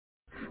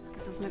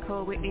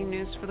Nicole Whitney,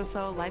 News for the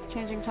Soul,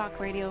 life-changing talk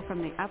radio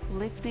from the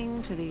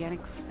uplifting to the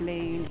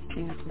unexplained.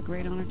 It's a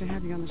great honor to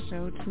have you on the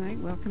show tonight.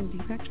 Welcome,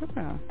 Deepak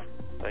Chopra.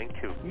 Thank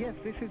you. Yes,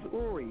 this is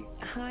Uri.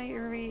 Hi,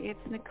 Uri. It's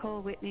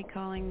Nicole Whitney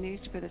calling News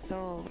for the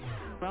Soul.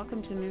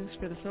 Welcome to News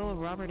for the Soul,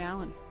 Robert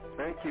Allen.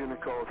 Thank you,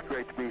 Nicole. It's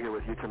great to be here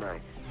with you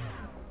tonight.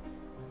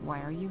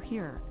 Why are you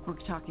here? We're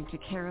talking to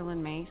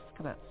Carolyn Mace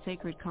about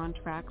Sacred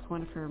Contracts,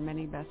 one of her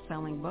many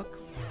best-selling books.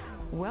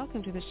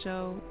 Welcome to the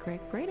show,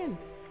 Greg Braden.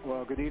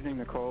 Well, good evening,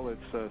 Nicole.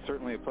 It's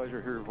certainly a pleasure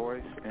to hear your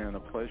voice and a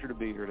pleasure to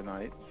be here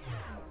tonight.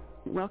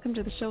 Welcome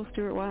to the show,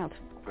 Stuart Wilde.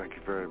 Thank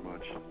you very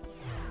much.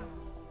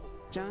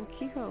 John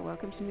Kehoe,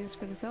 welcome to News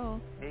for the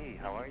Soul. Hey,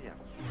 how are you?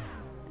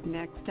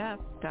 Next up,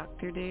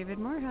 Dr. David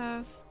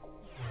Morehouse.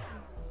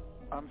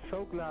 I'm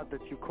so glad that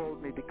you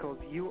called me because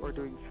you are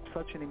doing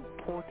such an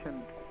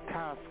important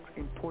task,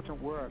 important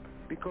work,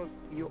 because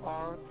you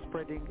are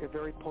spreading a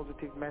very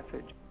positive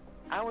message.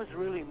 I was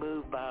really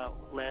moved by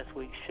last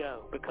week's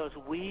show because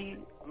we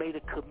made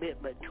a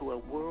commitment to a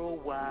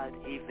worldwide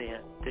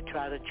event to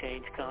try to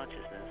change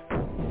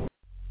consciousness.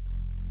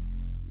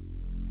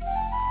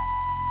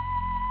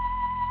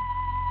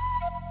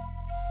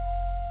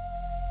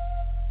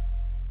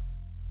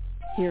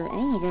 Hear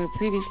all of our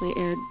previously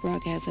aired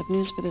broadcasts of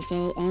News for the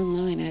Soul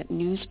online at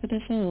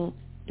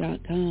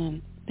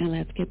newsforthesoul.com. Now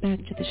let's get back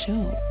to the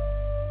show.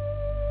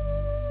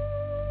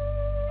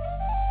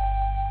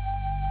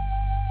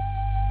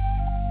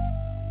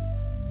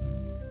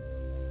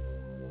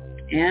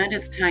 And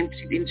it's time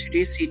to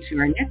introduce you to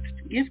our next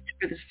gift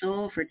for the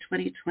soul for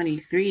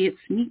 2023. It's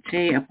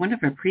Miche, one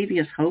of our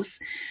previous hosts.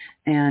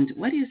 And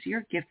what is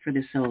your gift for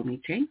the soul,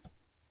 Miche?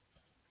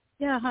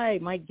 Yeah, hi.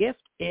 My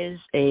gift is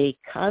a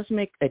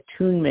cosmic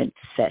attunement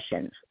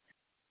session.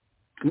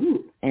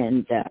 Ooh.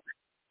 And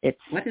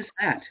it's... What is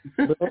that?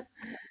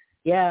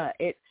 Yeah,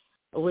 it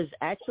was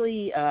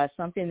actually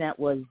something that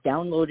was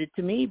downloaded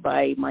to me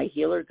by my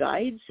healer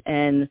guides.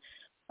 And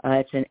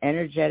it's an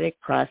energetic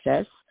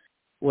process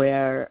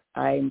where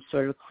I'm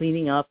sort of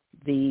cleaning up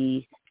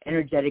the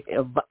energetic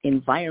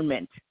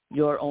environment,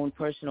 your own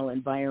personal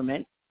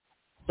environment.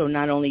 So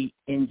not only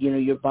in,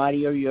 your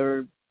body or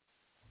your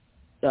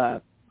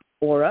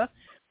aura,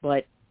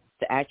 but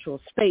the actual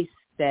space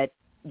that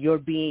your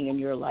being and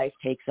your life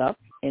takes up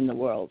in the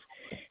world,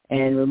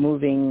 and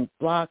removing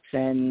blocks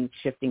and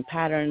shifting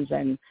patterns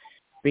and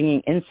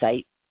bringing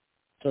insight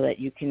so that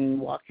you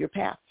can walk your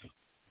path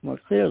more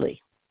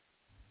clearly.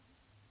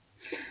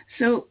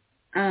 So,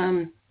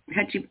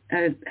 had you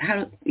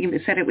how you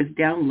said it was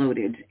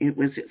downloaded?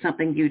 Was it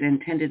something you'd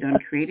intended on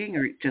creating,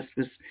 or it just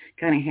was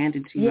kind of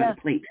handed to you on a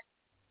plate?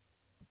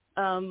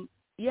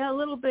 Yeah, a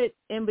little bit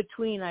in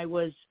between. I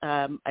was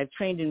I've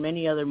trained in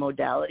many other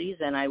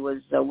modalities, and I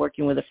was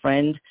working with a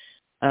friend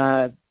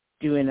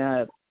doing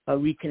a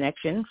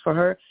reconnection for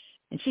her,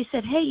 and she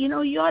said, "Hey, you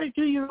ought to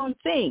do your own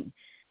thing."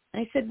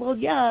 And I said, "Well,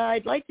 yeah,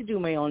 I'd like to do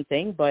my own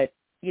thing, but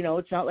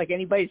it's not like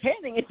anybody's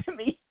handing it to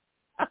me,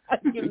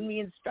 giving me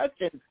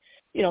instructions."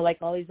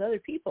 Like all these other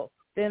people.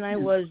 Then I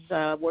was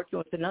working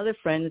with another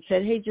friend and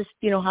said, hey, just,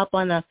 hop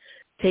on a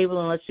table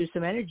and let's do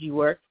some energy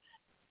work.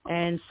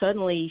 And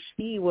suddenly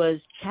she was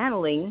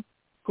channeling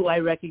who I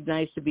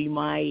recognize to be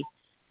my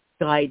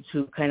guides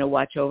who kind of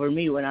watch over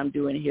me when I'm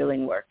doing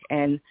healing work.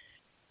 And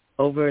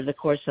over the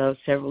course of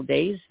several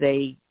days,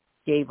 they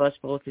gave us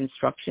both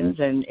instructions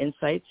and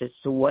insights as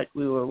to what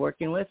we were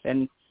working with.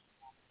 And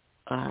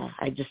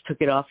I just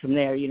took it off from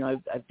there.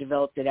 I've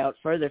developed it out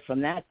further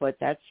from that, but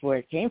that's where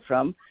it came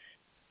from.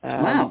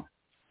 Wow.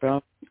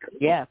 From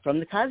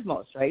the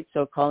cosmos, right?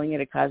 So calling it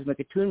a cosmic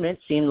attunement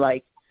seemed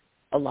like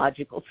a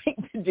logical thing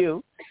to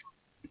do.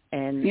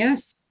 And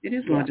yes, it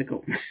is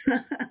logical.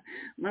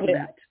 Love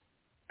that.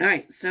 All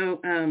right.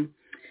 So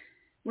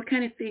what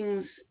kind of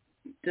things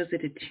does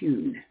it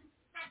attune?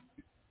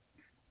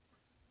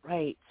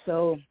 Right.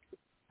 So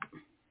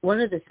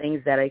one of the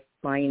things that I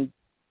find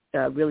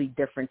really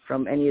different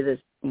from any of the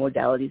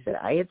modalities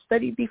that I had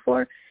studied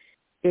before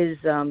is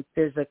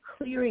there's a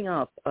clearing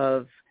up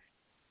of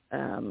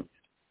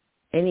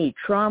any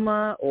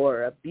trauma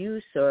or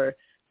abuse or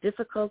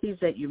difficulties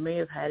that you may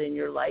have had in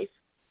your life.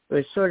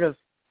 Or sort of,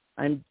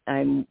 I'm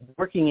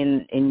working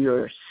in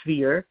your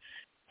sphere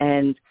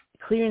and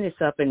clearing this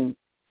up and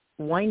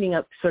winding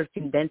up, sort of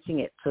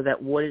condensing it so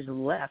that what is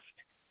left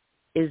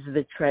is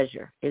the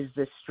treasure, is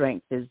the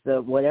strength, is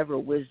the whatever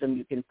wisdom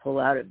you can pull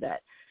out of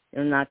that.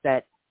 Not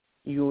that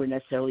you were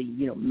necessarily,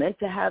 meant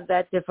to have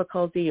that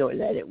difficulty or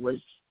that it was,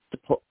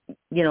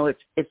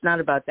 it's not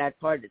about that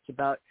part. It's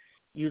about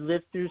you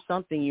lived through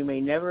something you may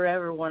never,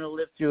 ever want to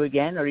live through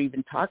again or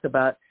even talk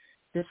about.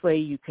 This way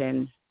you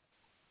can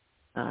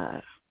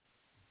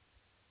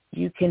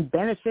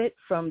benefit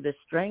from the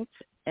strength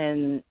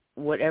and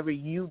whatever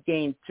you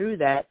gained through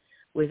that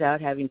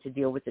without having to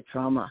deal with the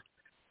trauma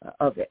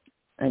of it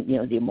and,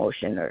 the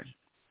emotion or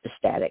the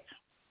static.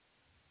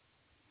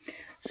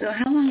 So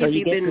how long have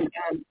you been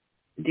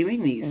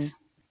doing these?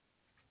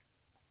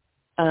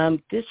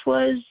 This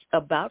was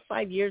about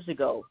 5 years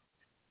ago.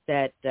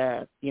 that,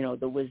 the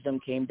wisdom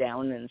came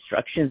down and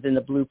instructions in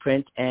the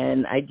blueprint,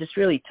 and I just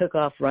really took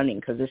off running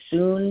because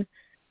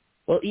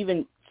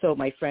even so,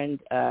 my friend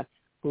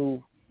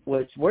who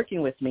was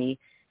working with me,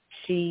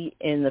 she,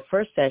 in the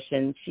first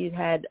session, she'd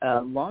had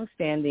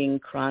long-standing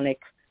chronic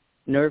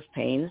nerve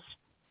pains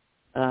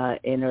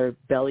in her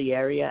belly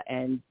area,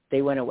 and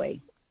they went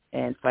away.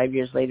 And 5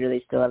 years later,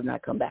 they still have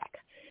not come back.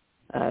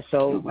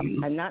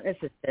 I'm not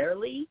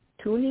necessarily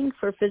tuning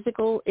for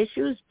physical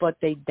issues, but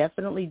they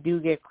definitely do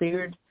get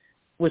cleared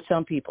with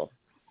some people.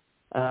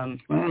 Wow.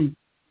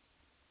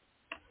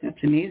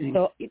 That's amazing.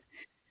 So,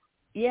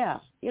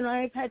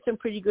 I've had some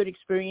pretty good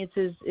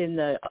experiences in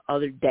the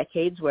other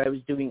decades where I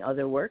was doing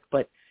other work,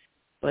 but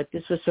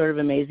this was sort of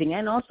amazing.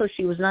 And also,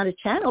 she was not a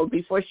channel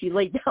before she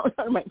laid down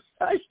on my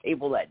massage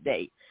table that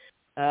day.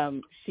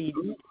 She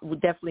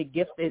definitely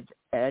gifted,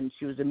 and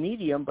she was a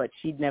medium, but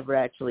she'd never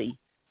actually,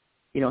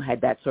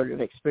 had that sort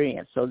of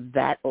experience. So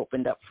that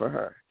opened up for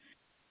her.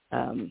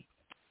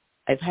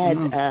 I've had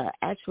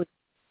actually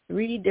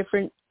 3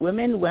 different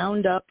women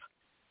wound up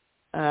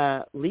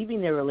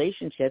leaving their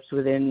relationships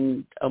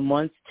within a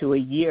month to a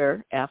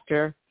year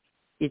after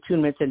the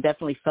attunements, and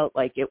definitely felt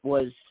like it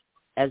was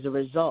as a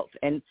result.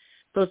 And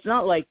so it's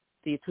not like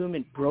the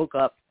attunement broke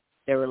up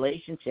their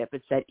relationship.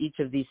 It's that each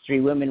of these 3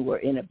 women were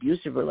in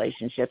abusive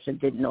relationships and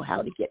didn't know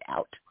how to get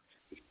out.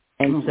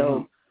 And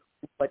so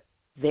what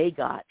they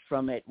got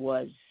from it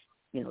was,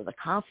 the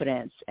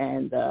confidence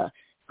and the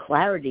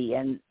clarity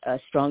and a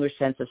stronger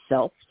sense of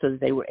self, so that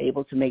they were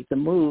able to make the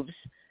moves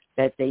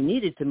that they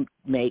needed to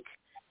make,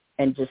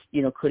 and just,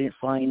 couldn't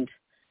find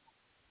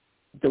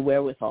the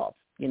wherewithal,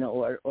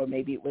 or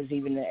maybe it was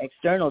even the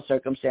external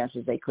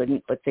circumstances they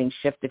couldn't, but things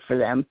shifted for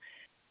them.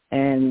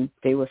 And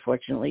they were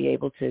fortunately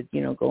able to,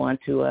 go on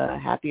to a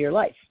happier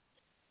life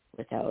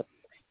without,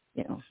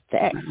 the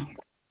ex. Wow.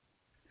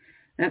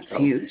 That's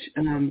huge.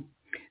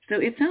 So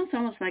it sounds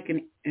almost like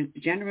a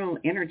general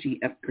energy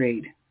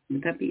upgrade.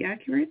 Would that be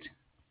accurate?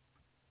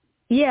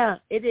 Yeah,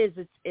 it is.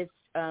 It's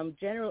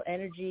general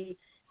energy.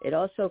 It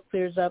also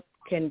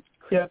can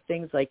clear up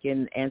things like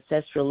in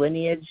ancestral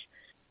lineage,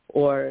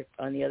 or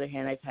on the other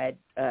hand, I've had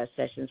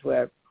sessions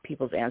where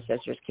people's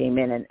ancestors came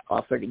in and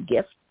offered a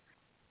gift.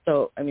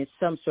 So,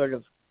 some sort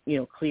of,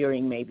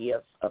 clearing maybe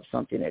of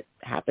something that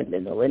happened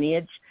in the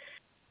lineage.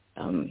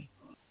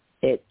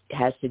 It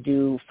has to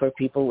do for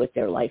people with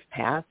their life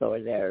path or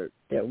their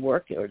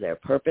work or their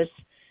purpose.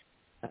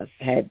 I've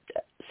had,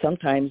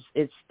 sometimes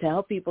it's to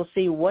help people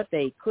see what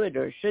they could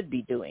or should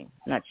be doing.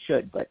 Not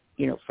should, but,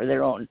 for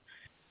their own,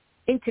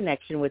 in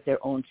connection with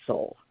their own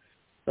soul.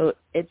 So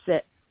it's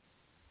an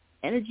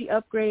energy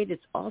upgrade.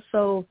 It's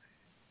also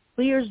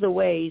clears the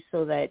way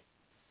so that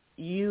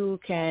you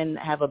can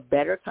have a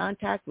better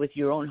contact with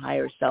your own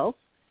higher self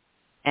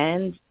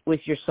and with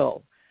your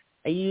soul.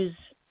 I use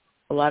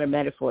a lot of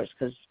metaphors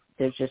because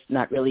there's just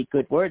not really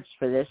good words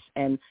for this.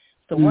 And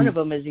so one of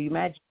them is, you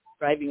imagine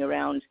driving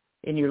around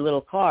in your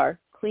little car,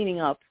 cleaning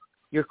up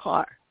your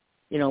car,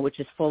 which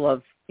is full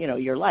of,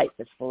 your life.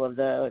 It's full of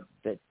the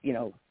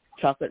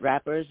chocolate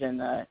wrappers and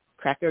the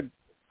cracker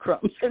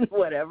crumbs and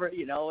whatever,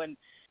 and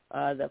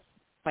the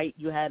fight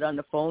you had on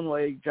the phone while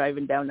you're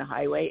driving down the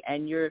highway,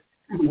 and your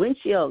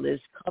windshield is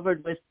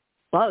covered with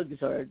bugs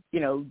or,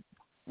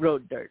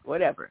 road dirt,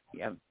 whatever,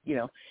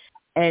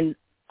 and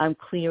I'm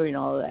clearing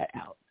all of that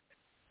out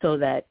so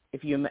that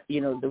if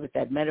with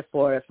that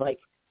metaphor, if like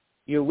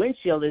your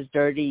windshield is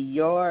dirty,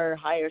 your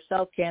higher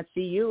self can't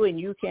see you and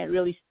you can't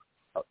really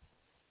see.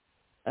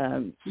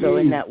 So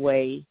in that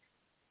way,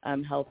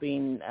 I'm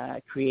helping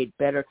create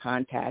better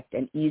contact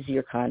and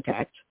easier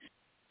contact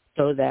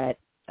so that,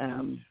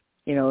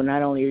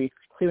 not only are you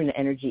clearing the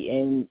energy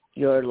in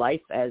your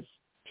life as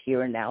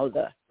here and now,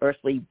 the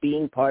earthly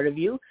being part of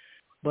you,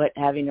 but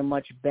having a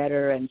much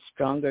better and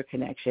stronger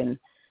connection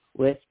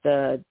with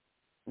the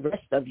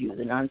rest of you,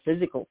 the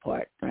non-physical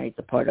part, right?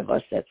 The part of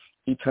us that's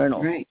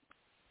eternal. Right.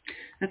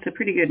 That's a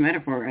pretty good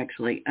metaphor,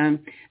 actually.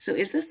 So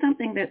is this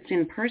something that's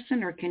in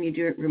person, or can you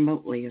do it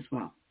remotely as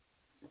well?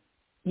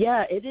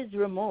 Yeah, it is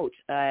remote.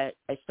 I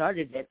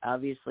started it,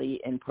 obviously,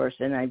 in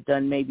person. I've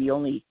done maybe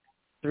only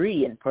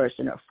 3 in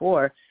person or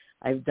 4.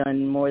 I've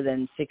done more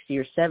than 60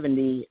 or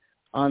 70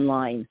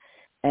 online,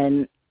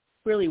 and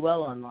really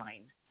well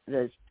online.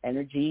 The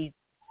energy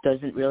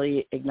doesn't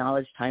really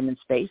acknowledge time and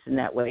space in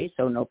that way,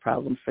 so no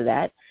problem for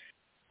that.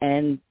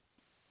 And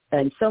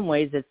in some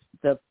ways,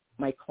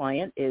 my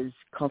client is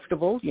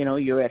comfortable.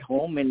 You're at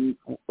home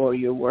or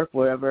your work,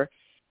 wherever,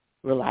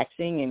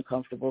 relaxing in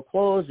comfortable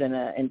clothes in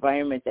an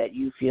environment that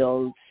you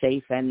feel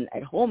safe and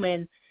at home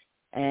in.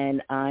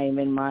 And I'm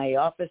in my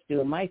office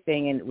doing my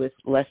thing and with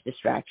less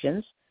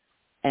distractions.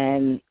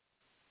 And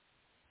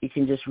you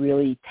can just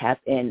really tap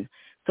in.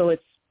 So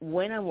it's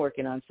when I'm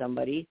working on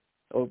somebody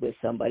or with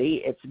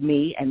somebody, it's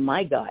me and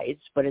my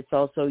guides, but it's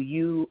also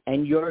you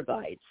and your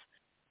guides.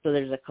 So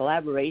there's a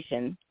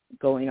collaboration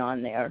going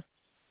on there.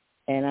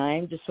 And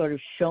I'm just sort of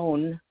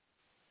shown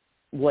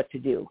what to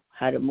do,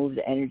 how to move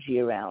the energy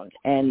around.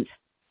 And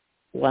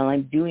while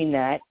I'm doing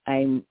that,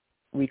 I'm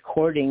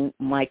recording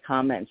my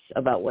comments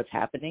about what's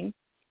happening.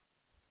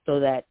 so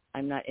that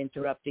I'm not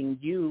interrupting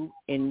you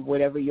in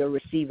whatever you're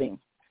receiving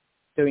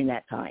during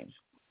that time,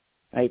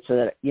 right? So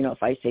that,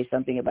 if I say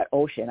something about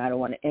ocean, I don't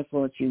want to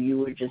influence you. You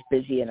were just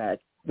busy in a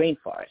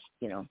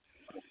rainforest,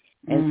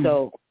 And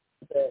so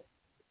the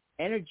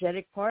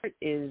energetic part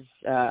is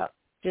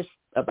just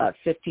about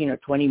 15 or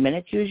 20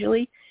 minutes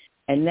usually.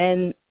 And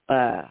then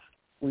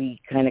we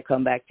kind of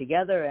come back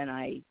together and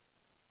I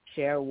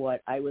share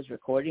what I was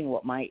recording,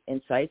 what my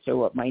insights or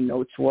what my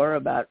notes were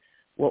about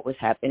what was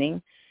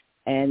happening.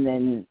 And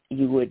then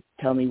you would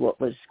tell me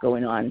what was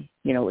going on,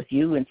 with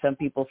you. And some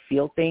people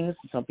feel things,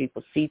 some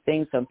people see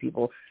things, some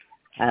people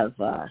have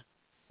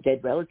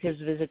dead relatives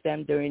visit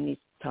them during these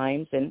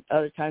times, and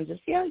other times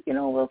it's,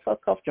 we'll feel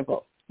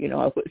comfortable.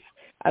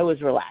 I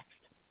was relaxed.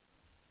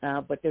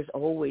 But there's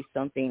always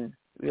something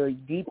really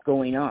deep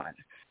going on.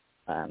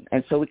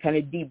 And so we kind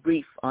of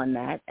debrief on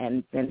that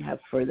and then have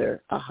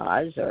further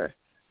ahas or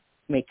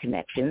make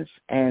connections.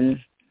 And,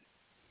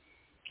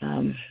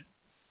 and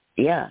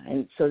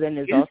so then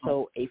there's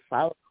also a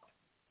follow-up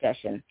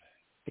session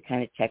to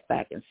kind of check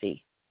back and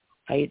see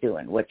how you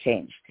doing, what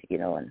changed,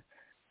 and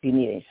do you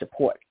need any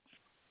support.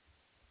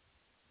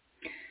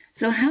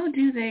 So how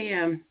do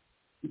they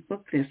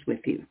book this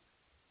with you?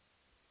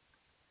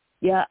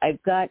 Yeah,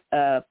 I've got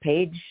a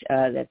page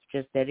that's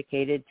just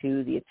dedicated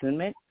to the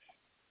attunement.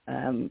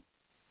 And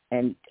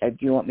do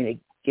you want me to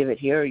give it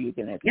here, or are you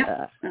going to?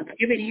 Yeah, let's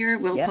give it here.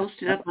 We'll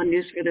post it up on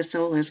News for the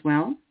Soul as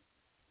well.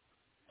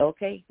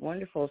 Okay,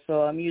 wonderful.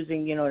 So I'm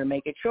using, to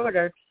make it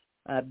shorter,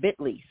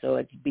 bit.ly. So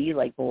it's B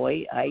like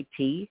boy,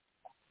 IT,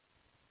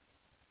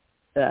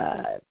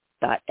 .ly.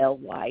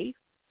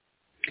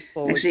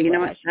 Actually, you know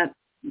what?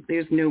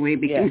 There's no way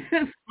we can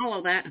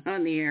follow that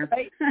on the air.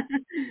 Right.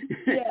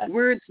 Yeah.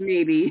 Words,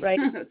 maybe. Right.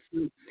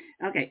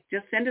 Okay,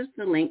 just send us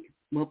the link.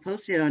 We'll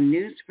post it on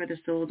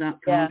newsforthesoul.com.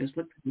 Yeah. Just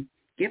look for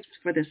Gifts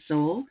for the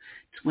Soul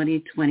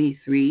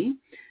 2023.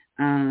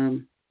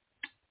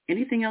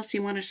 Anything else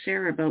you want to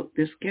share about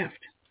this gift?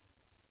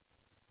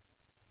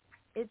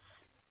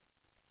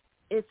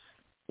 It's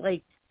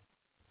like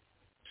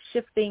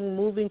shifting,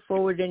 moving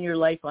forward in your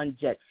life on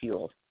jet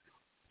fuel,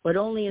 but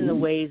only in the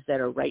ways that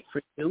are right for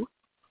you.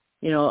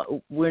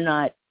 We're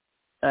not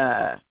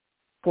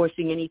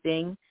forcing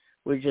anything.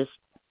 We're just,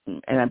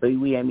 and by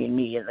we, I mean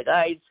me and the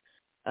guides,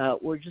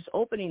 we're just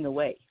opening the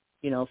way,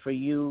 for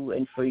you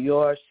and for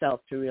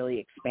yourself to really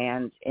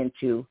expand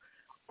into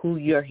who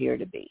you're here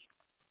to be.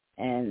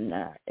 And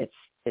it's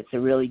a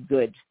really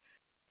good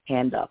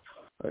hand up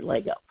or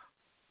leg up,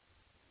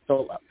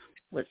 soul up,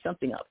 with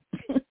something up.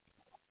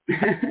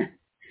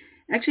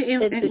 Actually,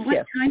 and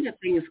what kind of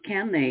things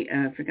can they,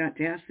 forgot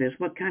to ask this,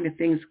 what kind of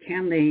things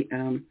can they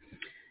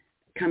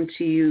come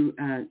to you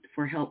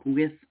for help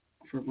with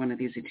for one of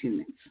these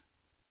attunements?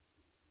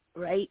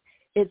 Right.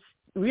 It's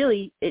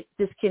really,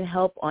 this can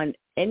help on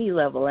any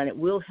level, and it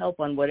will help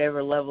on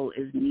whatever level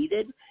is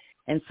needed.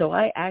 And so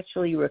I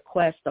actually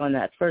request on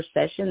that first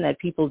session that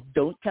people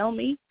don't tell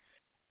me.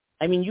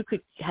 I mean, you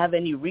could have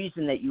any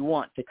reason that you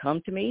want to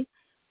come to me,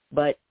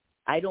 but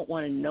I don't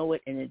want to know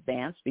it in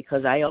advance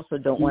because I also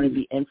don't want to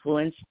be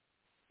influenced.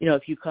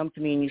 If you come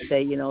to me and you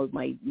say,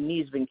 my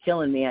knee's been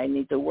killing me, I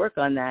need to work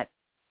on that.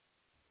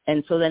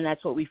 And so then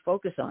that's what we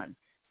focus on,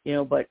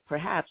 but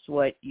perhaps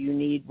what you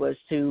need was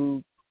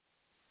to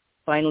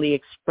finally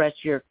express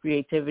your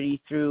creativity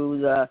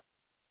through the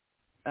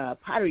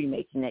pottery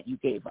making that you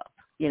gave up,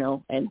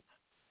 and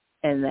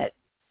that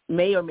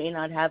may or may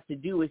not have to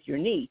do with your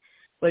knee,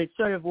 but it's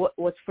sort of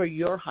what's for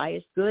your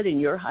highest good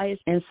and your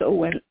highest. And so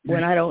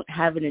when I don't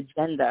have an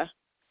agenda,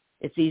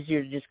 it's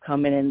easier to just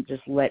come in and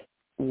just let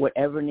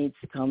whatever needs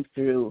to come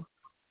through.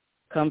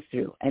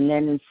 And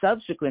then in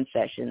subsequent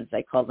sessions,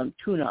 I call them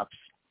tune-ups,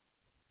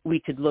 we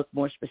could look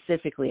more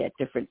specifically at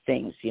different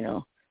things,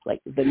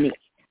 like the knee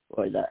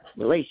or the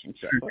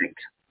relationship. Perfect.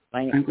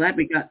 I'm glad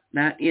we got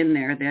that in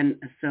there then.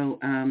 So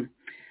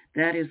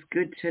that is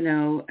good to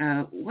know.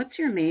 What's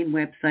your main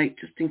website,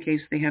 just in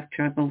case they have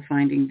trouble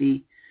finding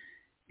the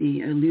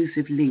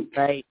elusive link?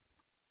 Right.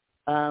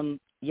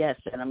 Yes,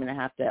 and I'm going to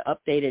have to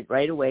update it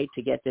right away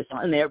to get this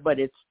on there, but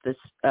it's this.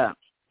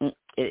 It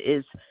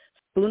is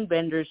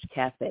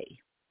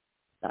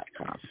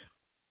spoonbenderscafe.com.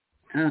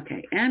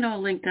 Okay, and all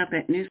linked up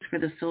at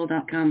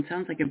newsforthesoul.com.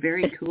 Sounds like a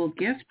very cool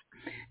gift,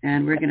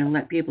 and we're going to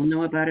let people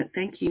know about it.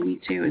 Thank you,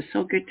 Miche. It was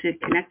so good to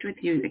connect with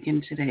you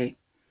again today.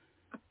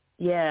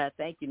 Yeah,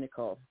 thank you,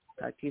 Nicole.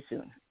 Talk to you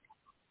soon.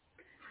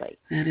 Bye.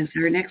 That is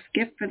our next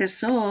gift for the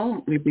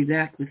soul. We'll be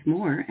back with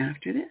more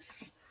after this.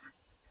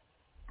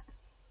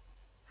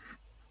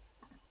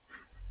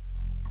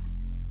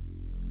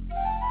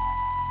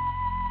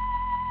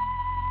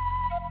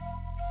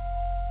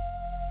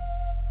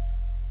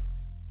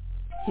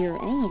 Hear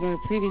all of our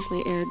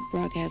previously aired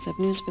broadcasts of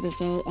News for the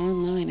Soul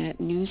online at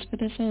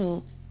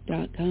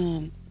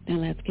newsforthesoul.com. Now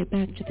let's get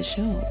back to the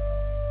show.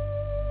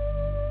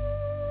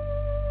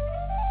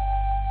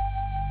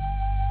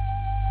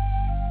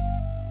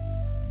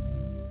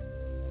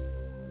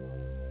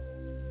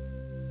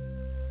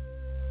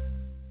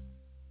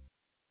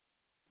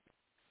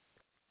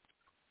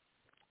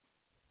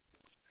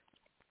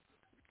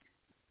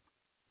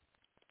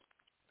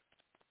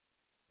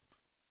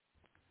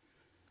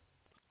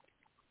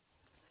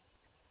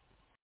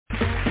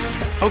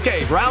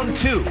 Okay, round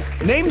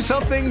 2. Name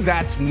something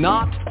that's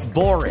not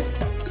boring.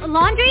 A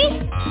laundry?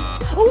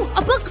 Ooh,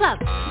 a book club.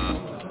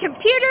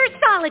 Computer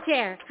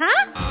solitaire,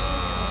 huh?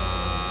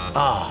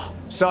 Ah,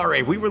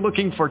 sorry, we were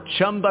looking for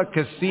Chumba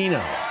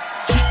Casino.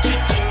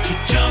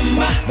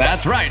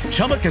 That's right,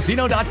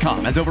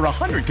 ChumbaCasino.com has over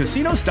 100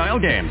 casino-style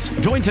games.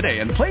 Join today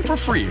and play for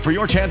free for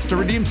your chance to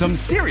redeem some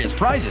serious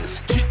prizes.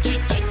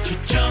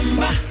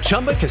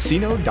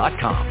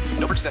 ChumbaCasino.com.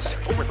 No purchase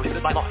necessary. Void where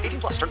prohibited by law.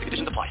 18+. Terms and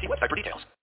conditions apply. See website for details.